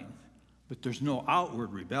rebelling, but there's no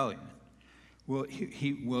outward rebellion.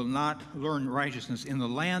 he will not learn righteousness. In the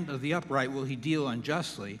land of the upright will he deal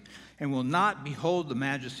unjustly, and will not behold the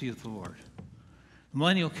majesty of the Lord. The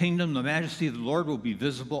millennial kingdom, the majesty of the Lord will be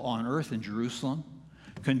visible on earth in Jerusalem.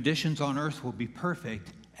 Conditions on earth will be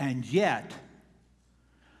perfect, and yet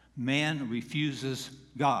man refuses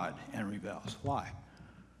God and rebels. Why?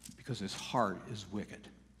 Because his heart is wicked.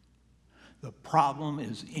 The problem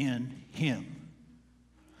is in him.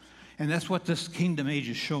 And that's what this kingdom age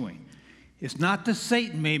is showing. It's not that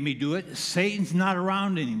Satan made me do it. Satan's not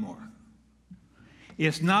around anymore.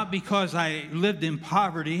 It's not because I lived in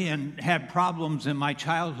poverty and had problems in my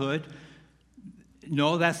childhood.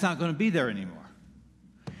 No, that's not going to be there anymore.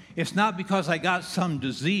 It's not because I got some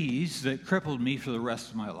disease that crippled me for the rest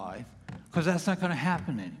of my life, because that's not going to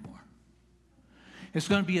happen anymore. It's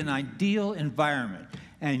going to be an ideal environment,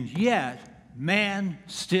 and yet man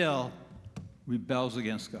still rebels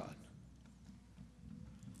against God.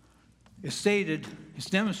 It's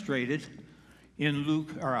demonstrated in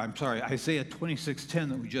Isaiah 26:10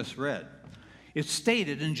 that we just read. It's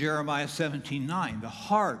stated in Jeremiah 17:9. The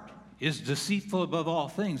heart is deceitful above all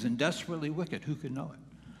things and desperately wicked. Who can know it?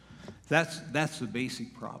 That's the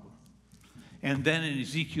basic problem. And then in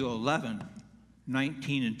Ezekiel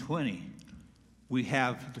 11:19 and 20, we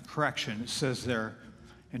have the correction. It says there,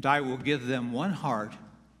 "And I will give them one heart,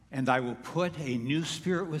 and I will put a new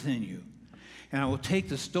spirit within you. And I will take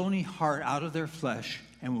the stony heart out of their flesh,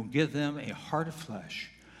 and will give them a heart of flesh,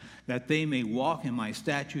 that they may walk in my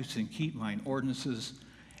statutes and keep mine ordinances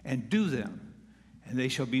and do them. And they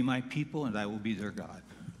shall be my people, and I will be their God."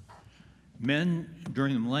 Men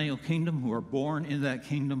during the millennial kingdom who are born in that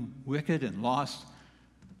kingdom, wicked and lost,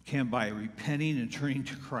 can, by repenting and turning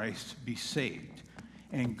to Christ, be saved.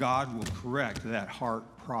 And God will correct that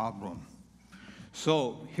heart problem.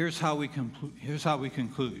 So here's how we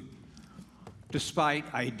conclude.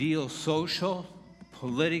 Despite ideal social,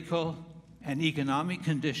 political, and economic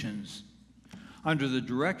conditions, under the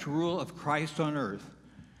direct rule of Christ on earth,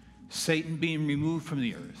 Satan being removed from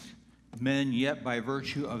the earth, men yet by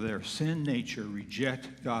virtue of their sin nature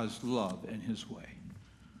reject God's love and his way.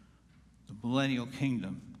 The millennial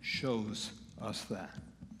kingdom shows us that.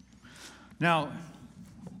 Now,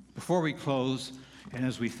 before we close, and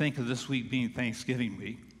as we think of this week being Thanksgiving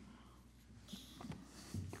week,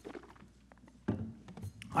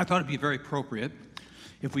 I thought it'd be very appropriate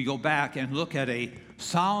if we go back and look at a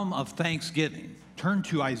psalm of thanksgiving. Turn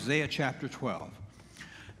to Isaiah chapter 12.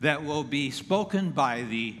 That will be spoken by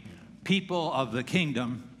the people of the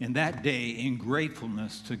kingdom in that day in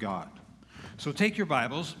gratefulness to God. So take your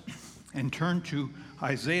Bibles and turn to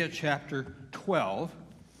Isaiah chapter 12.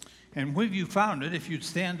 And when you found it, if you'd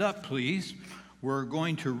stand up, please, we're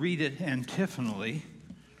going to read it antiphonally.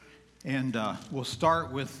 And we'll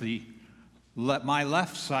start with my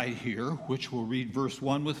left side here, which will read verse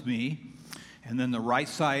 1 with me, and then the right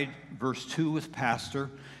side, verse 2 with Pastor,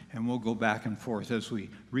 and we'll go back and forth as we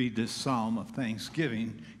read this psalm of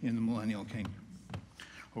thanksgiving in the millennial kingdom.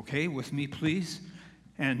 Okay, with me, please.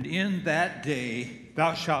 "And in that day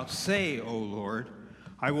thou shalt say, O Lord,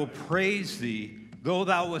 I will praise thee. Though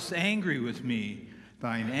thou wast angry with me,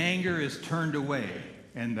 thine anger is turned away,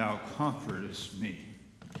 and thou comfortest me.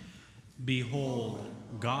 Behold,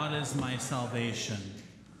 God is my salvation.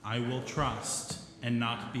 I will trust and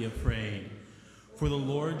not be afraid. For the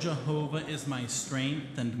Lord Jehovah is my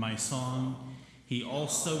strength and my song. He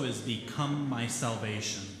also is become my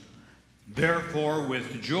salvation. Therefore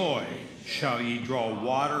with joy shall ye draw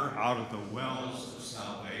water out of the wells of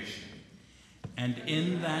salvation. And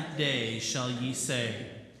in that day shall ye say,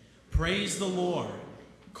 Praise the Lord,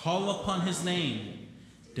 call upon his name,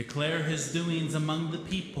 declare his doings among the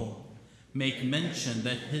people, make mention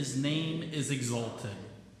that his name is exalted.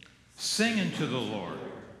 Sing unto the Lord,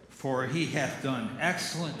 for he hath done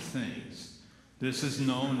excellent things. This is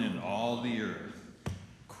known in all the earth.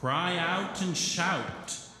 Cry out and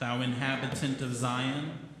shout, thou inhabitant of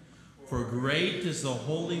Zion, for great is the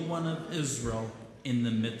Holy One of Israel in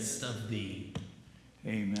the midst of thee.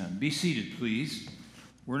 Amen. Be seated, please.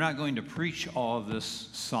 We're not going to preach all of this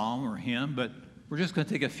psalm or hymn, but we're just going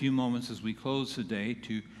to take a few moments as we close today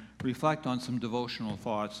to reflect on some devotional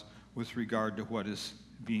thoughts with regard to what is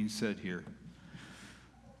being said here.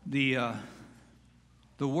 The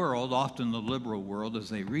world, often the liberal world, as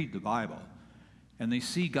they read the Bible, and they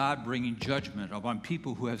see God bringing judgment upon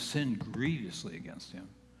people who have sinned grievously against him,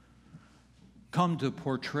 come to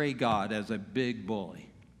portray God as a big bully,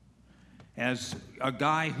 as a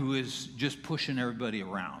guy who is just pushing everybody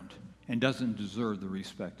around and doesn't deserve the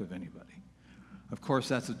respect of anybody. Of course,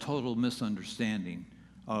 that's a total misunderstanding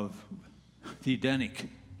of the Edenic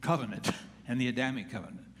covenant and the Adamic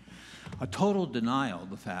covenant. a total denial of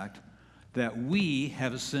the fact that we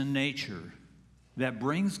have a sin nature that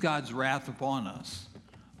brings God's wrath upon us,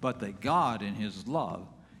 but that God, in his love,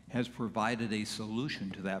 has provided a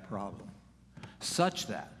solution to that problem, such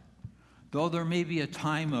that though there may be a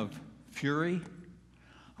time of fury,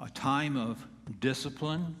 a time of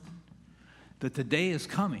discipline, that the day is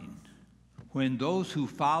coming when those who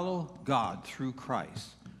follow God through Christ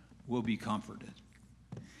will be comforted.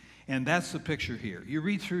 And that's the picture here. You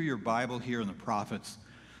read through your Bible here in the prophets,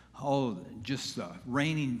 just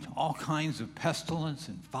raining all kinds of pestilence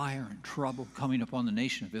and fire and trouble coming upon the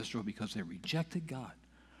nation of Israel because they rejected God.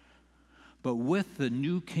 But with the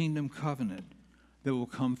new kingdom covenant, there will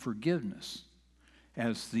come forgiveness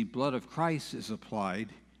as the blood of Christ is applied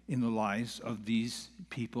in the lives of these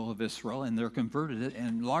people of Israel, and they're converted,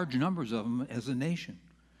 and large numbers of them as a nation.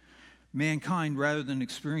 Mankind, rather than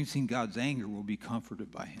experiencing God's anger, will be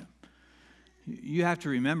comforted by him. You have to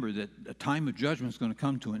remember that a time of judgment is going to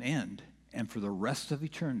come to an end, and for the rest of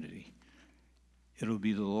eternity, it'll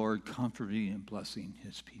be the Lord comforting and blessing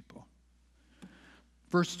his people.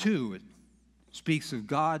 Verse 2, it speaks of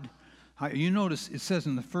God. You notice it says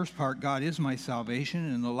in the first part, God is my salvation,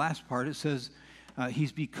 and in the last part it says,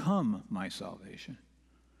 he's become my salvation.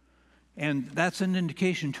 And that's an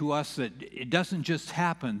indication to us that it doesn't just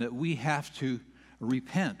happen, that we have to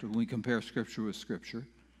repent when we compare Scripture with Scripture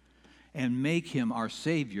and make him our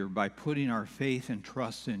Savior by putting our faith and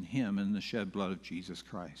trust in him and the shed blood of Jesus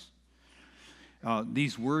Christ.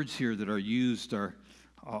 These words here that are used are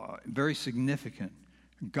very significant.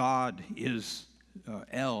 God is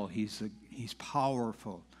El, he's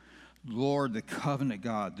powerful. Lord, the covenant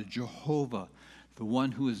God, the Jehovah, the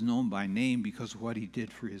one who is known by name because of what he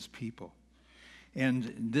did for his people.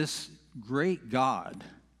 And this great God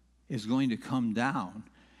is going to come down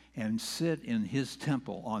and sit in his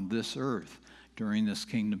temple on this earth during this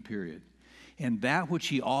kingdom period. And that which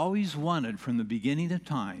he always wanted from the beginning of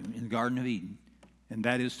time in the Garden of Eden, and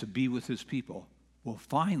that is to be with his people, will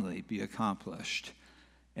finally be accomplished.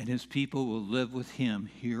 And his people will live with him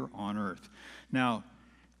here on earth. Now,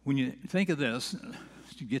 when you think of this,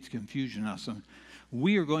 to get to confusion now,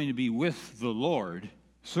 we are going to be with the Lord,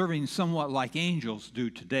 serving somewhat like angels do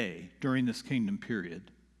today during this kingdom period.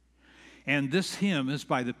 And this hymn is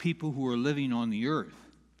by the people who are living on the earth,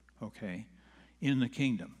 okay, in the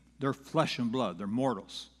kingdom. They're flesh and blood. They're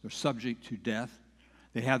mortals. They're subject to death.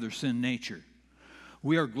 They have their sin nature.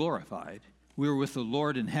 We are glorified. We are with the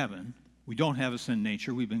Lord in heaven. We don't have a sin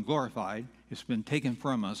nature. We've been glorified. It's been taken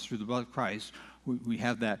from us through the blood of Christ. We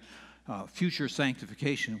have that future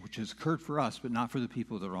sanctification, which has occurred for us, but not for the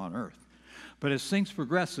people that are on earth. But as things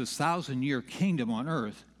progress, this 1,000-year kingdom on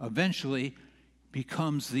earth eventually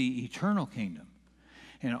becomes the eternal kingdom.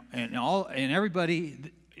 And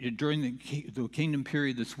everybody during the kingdom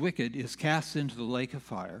period that's wicked is cast into the lake of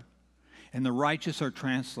fire, and the righteous are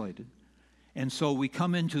translated. And so we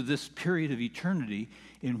come into this period of eternity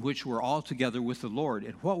in which we're all together with the Lord.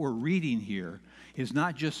 And what we're reading here is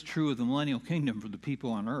not just true of the millennial kingdom for the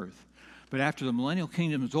people on earth, but after the millennial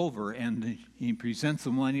kingdom is over and he presents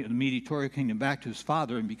the mediatorial kingdom back to his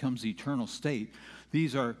Father and becomes the eternal state,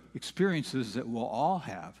 these are experiences that we'll all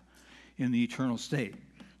have in the eternal state.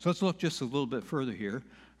 So let's look just a little bit further here.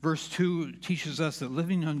 Verse 2 teaches us that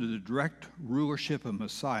living under the direct rulership of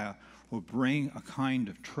Messiah will bring a kind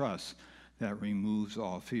of trust that removes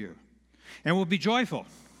all fear. And we'll be joyful.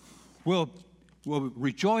 We'll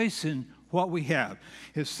rejoice in what we have.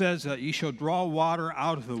 It says that ye shall draw water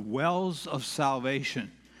out of the wells of salvation.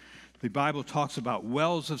 The Bible talks about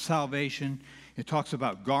wells of salvation. It talks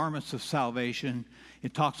about garments of salvation.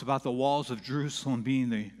 It talks about the walls of Jerusalem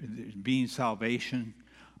being salvation.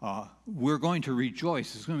 We're going to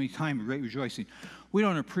rejoice. It's going to be a time of great rejoicing. We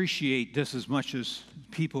don't appreciate this as much as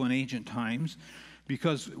people in ancient times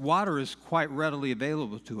because water is quite readily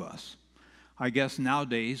available to us. I guess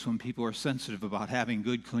nowadays when people are sensitive about having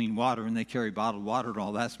good, clean water and they carry bottled water and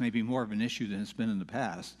all, that's maybe more of an issue than it's been in the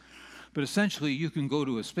past. But essentially, you can go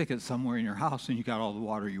to a spigot somewhere in your house and you got all the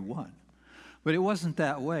water you want. But it wasn't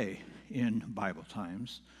that way in Bible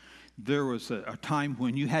times. There was a time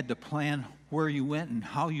when you had to plan where you went and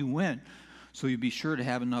how you went so you'd be sure to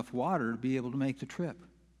have enough water to be able to make the trip.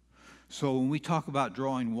 So when we talk about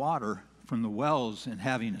drawing water from the wells and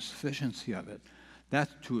having a sufficiency of it,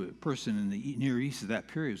 that to a person in the Near East of that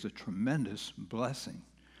period is a tremendous blessing.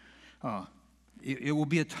 It will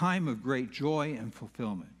be a time of great joy and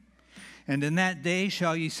fulfillment. And in that day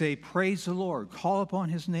shall ye say, praise the Lord, call upon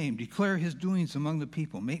his name, declare his doings among the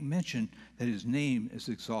people, make mention that his name is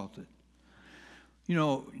exalted. You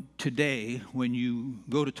know, today, when you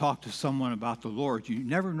go to talk to someone about the Lord, you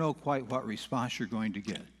never know quite what response you're going to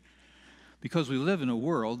get. because we live in a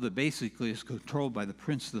world that basically is controlled by the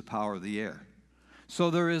prince of the power of the air. So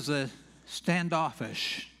there is a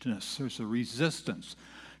standoffishness, there's a resistance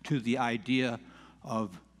to the idea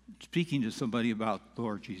of speaking to somebody about the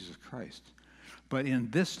Lord Jesus Christ. But in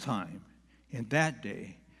this time, in that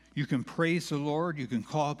day, you can praise the Lord, you can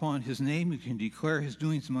call upon his name, you can declare his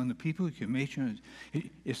doings among the people, you can make sure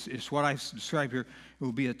it's what I've described here. It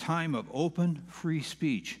will be a time of open, free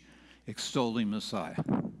speech, extolling Messiah.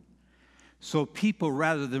 So people,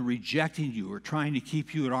 rather than rejecting you or trying to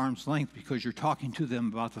keep you at arm's length because you're talking to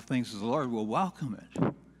them about the things of the Lord, will welcome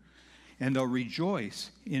it. And they'll rejoice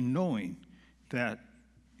in knowing that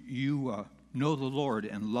you know the Lord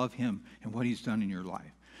and love him and what he's done in your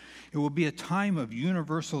life. It will be a time of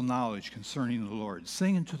universal knowledge concerning the Lord.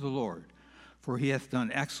 Sing unto the Lord, for he hath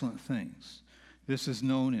done excellent things. This is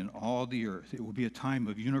known in all the earth. It will be a time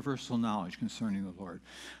of universal knowledge concerning the Lord.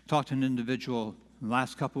 I talked to an individual in the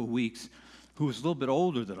last couple of weeks who was a little bit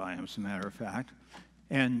older than I am, as a matter of fact,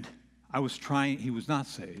 and he was not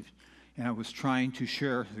saved, and I was trying to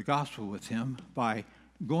share the gospel with him by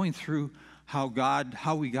going through how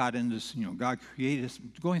we got into this, God created us,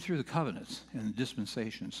 going through the covenants and the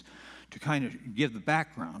dispensations to kind of give the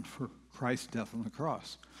background for Christ's death on the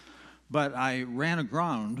cross. But I ran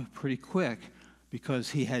aground pretty quick because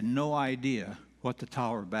he had no idea what the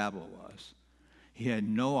Tower of Babel was. He had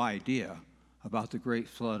no idea about the great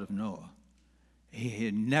flood of Noah. He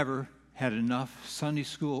had never had enough Sunday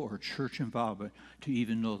school or church involvement to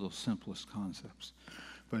even know those simplest concepts.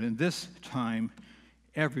 But in this time,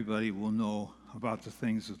 everybody will know about the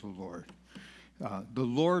things of the Lord. The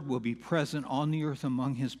Lord will be present on the earth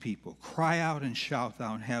among his people. Cry out and shout,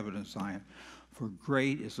 thou inhabitant of Zion, for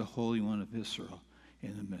great is the Holy One of Israel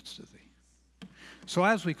in the midst of thee. So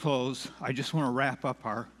as we close, I just want to wrap up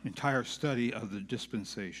our entire study of the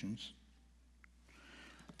dispensations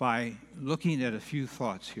by looking at a few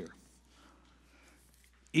thoughts here.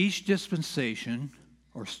 Each dispensation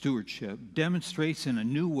or stewardship demonstrates in a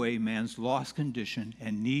new way man's lost condition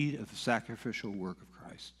and need of the sacrificial work of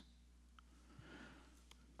Christ.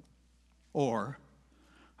 Or,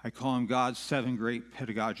 I call them God's 7 great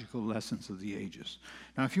pedagogical lessons of the ages.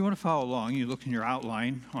 Now, if you want to follow along, you look in your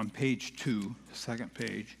outline on page 2, the second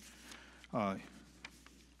page.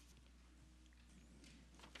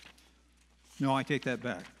 No, I take that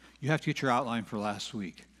back. You have to get your outline for last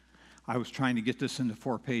week. I was trying to get this into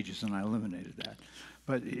 4 pages, and I eliminated that.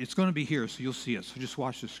 But it's going to be here, so you'll see it. So just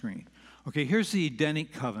watch the screen. Okay, here's the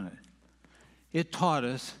Edenic covenant. It taught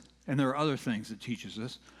us, and there are other things it teaches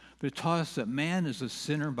us, but it taught us that man is a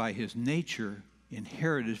sinner by his nature,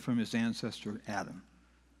 inherited from his ancestor Adam.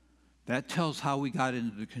 That tells how we got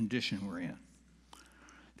into the condition we're in.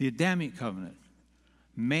 The Adamic covenant.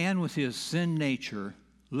 Man with his sin nature,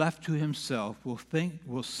 left to himself,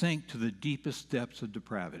 will sink to the deepest depths of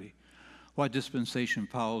depravity. What dispensation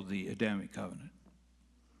followed the Adamic covenant?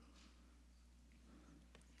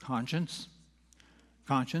 Conscience.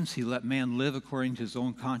 Conscience, he let man live according to his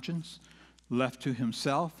own conscience. Left to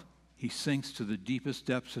himself, he sinks to the deepest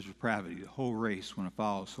depths of depravity. The whole race, when it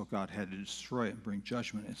follows, so God had to destroy it and bring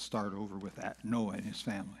judgment and start over with that, Noah and his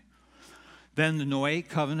family. Then the Noahic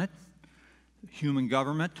covenant, human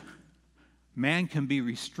government. Man can be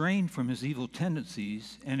restrained from his evil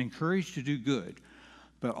tendencies and encouraged to do good,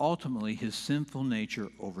 but ultimately his sinful nature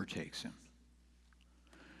overtakes him.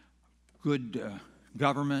 Good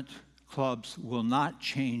government, clubs will not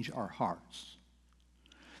change our hearts.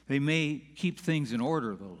 They may keep things in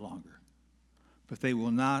order a little longer, but they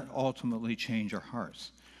will not ultimately change our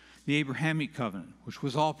hearts. The Abrahamic covenant, which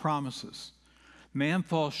was all promises. Man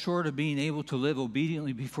falls short of being able to live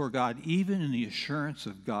obediently before God, even in the assurance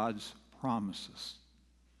of God's promises.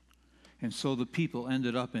 And so the people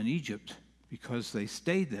ended up in Egypt because they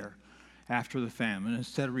stayed there after the famine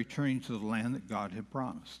instead of returning to the land that God had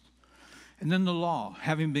promised. And then the law,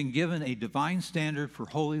 having been given a divine standard for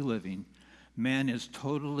holy living, man is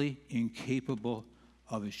totally incapable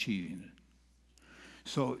of achieving it.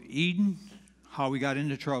 So Eden, how we got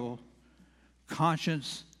into trouble.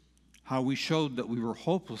 Conscience, how we showed that we were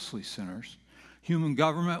hopelessly sinners. Human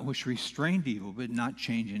government, which restrained evil but did not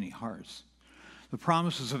change any hearts. The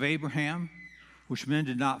promises of Abraham, which men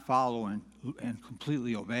did not follow and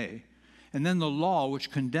completely obey. And then the law,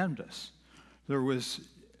 which condemned us.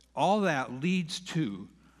 All that leads to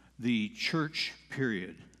the church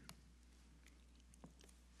period.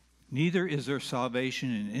 Neither is there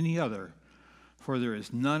salvation in any other, for there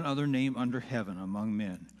is none other name under heaven among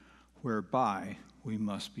men whereby we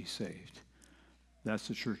must be saved. That's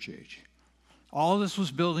the church age. All this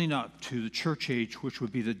was building up to the church age, which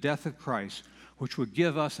would be the death of Christ, which would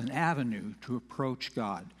give us an avenue to approach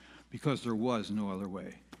God. because there was no other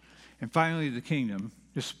way. And finally, the kingdom,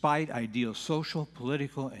 despite ideal social,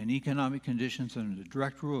 political, and economic conditions under the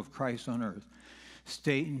direct rule of Christ on earth,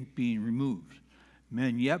 Satan being removed,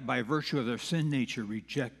 men yet by virtue of their sin nature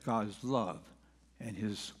reject God's love and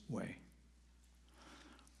his way.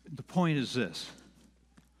 The point is this: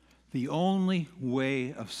 the only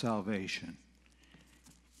way of salvation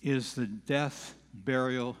is the death,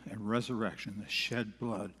 burial, and resurrection, the shed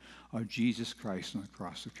blood of Jesus Christ on the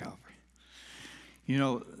cross of Calvary. You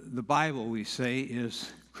know, the Bible, we say,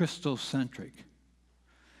 is Christocentric.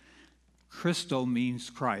 Christo means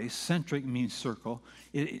Christ. Centric means circle.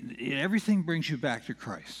 Everything brings you back to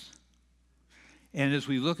Christ. And as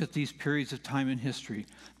we look at these periods of time in history,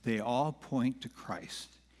 they all point to Christ.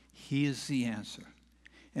 He is the answer.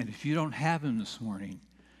 And if you don't have him this morning,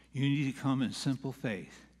 you need to come in simple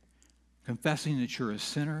faith, confessing that you're a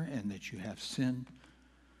sinner and that you have sinned,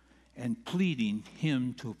 and pleading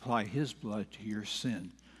him to apply his blood to your sin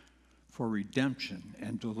for redemption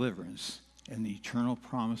and deliverance and the eternal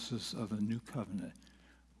promises of a new covenant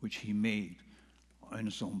which he made in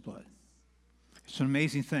his own blood. It's an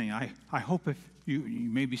amazing thing. I hope if you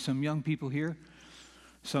may be some young people here,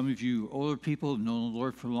 some of you older people have known the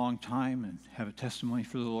Lord for a long time and have a testimony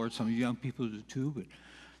for the Lord. Some of you young people do too, but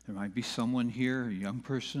there might be someone here, a young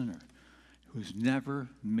person, who's never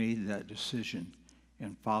made that decision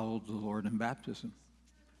and followed the Lord in baptism.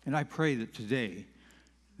 And I pray that today,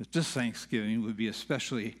 that this Thanksgiving would be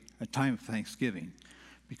especially a time of thanksgiving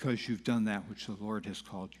because you've done that which the Lord has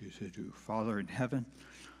called you to do. Father in heaven,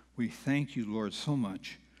 we thank you, Lord, so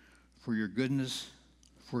much for your goodness,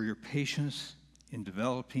 for your patience in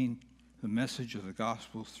developing the message of the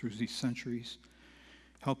gospel through these centuries.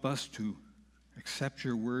 Help us to accept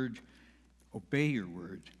your word, obey your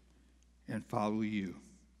word, and follow you.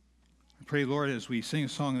 I pray, Lord, as we sing a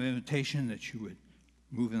song of invitation, that you would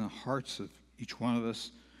move in the hearts of each one of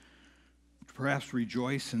us, to perhaps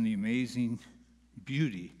rejoice in the amazing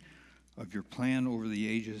beauty of your plan over the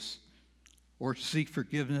ages, or to seek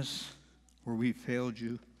forgiveness where we've failed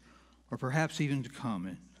you, or perhaps even to come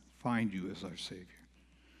and find you as our Savior.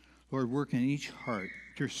 Lord, work in each heart,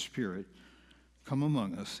 your Spirit. Come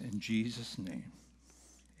among us in Jesus' name.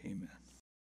 Amen.